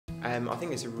I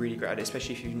think it's a really great idea,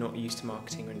 especially if you're not used to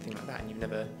marketing or anything like that and you've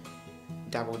never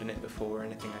dabbled in it before or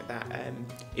anything like that.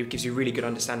 It gives you a really good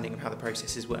understanding of how the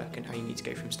processes work and how you need to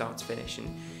go from start to finish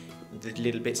and the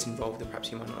little bits involved that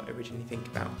perhaps you might not originally think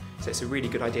about. So it's a really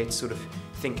good idea to sort of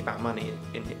think about money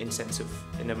in sense of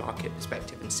in a market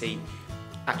perspective and see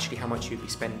actually how much you'd be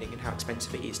spending and how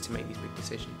expensive it is to make these big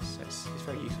decisions. So it's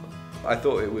very useful. I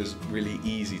thought it was really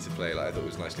easy to play. I thought it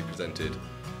was nicely presented,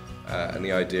 and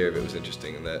the idea of it was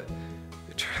interesting, and that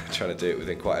trying to do it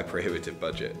within quite a prohibitive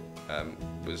budget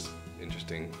was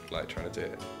interesting. Trying to do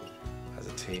it as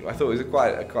a team, I thought it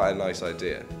was quite a nice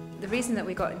idea. The reason that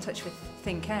we got in touch with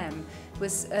ThinkM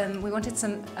was we wanted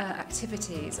some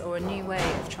activities or a new way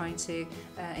of trying to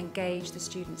engage the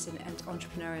students in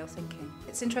entrepreneurial thinking.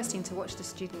 It's interesting to watch the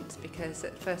students because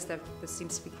at first there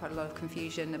seems to be quite a lot of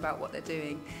confusion about what they're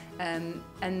doing,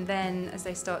 and then as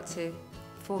they start to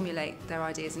formulate their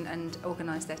ideas and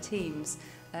organise their teams,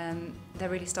 they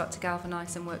really start to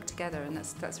galvanise and work together, and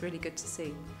that's really good to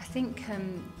see. I think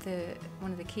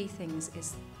one of the key things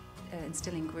is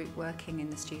instilling group working in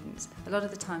the students. A lot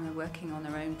of the time they're working on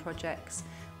their own projects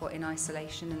or in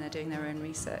isolation, and they're doing their own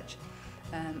research,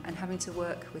 and having to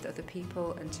work with other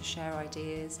people and to share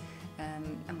ideas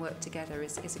and work together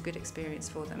is a good experience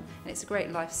for them, and it's a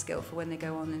great life skill for when they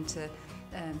go on into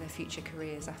their future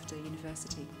careers after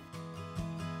university.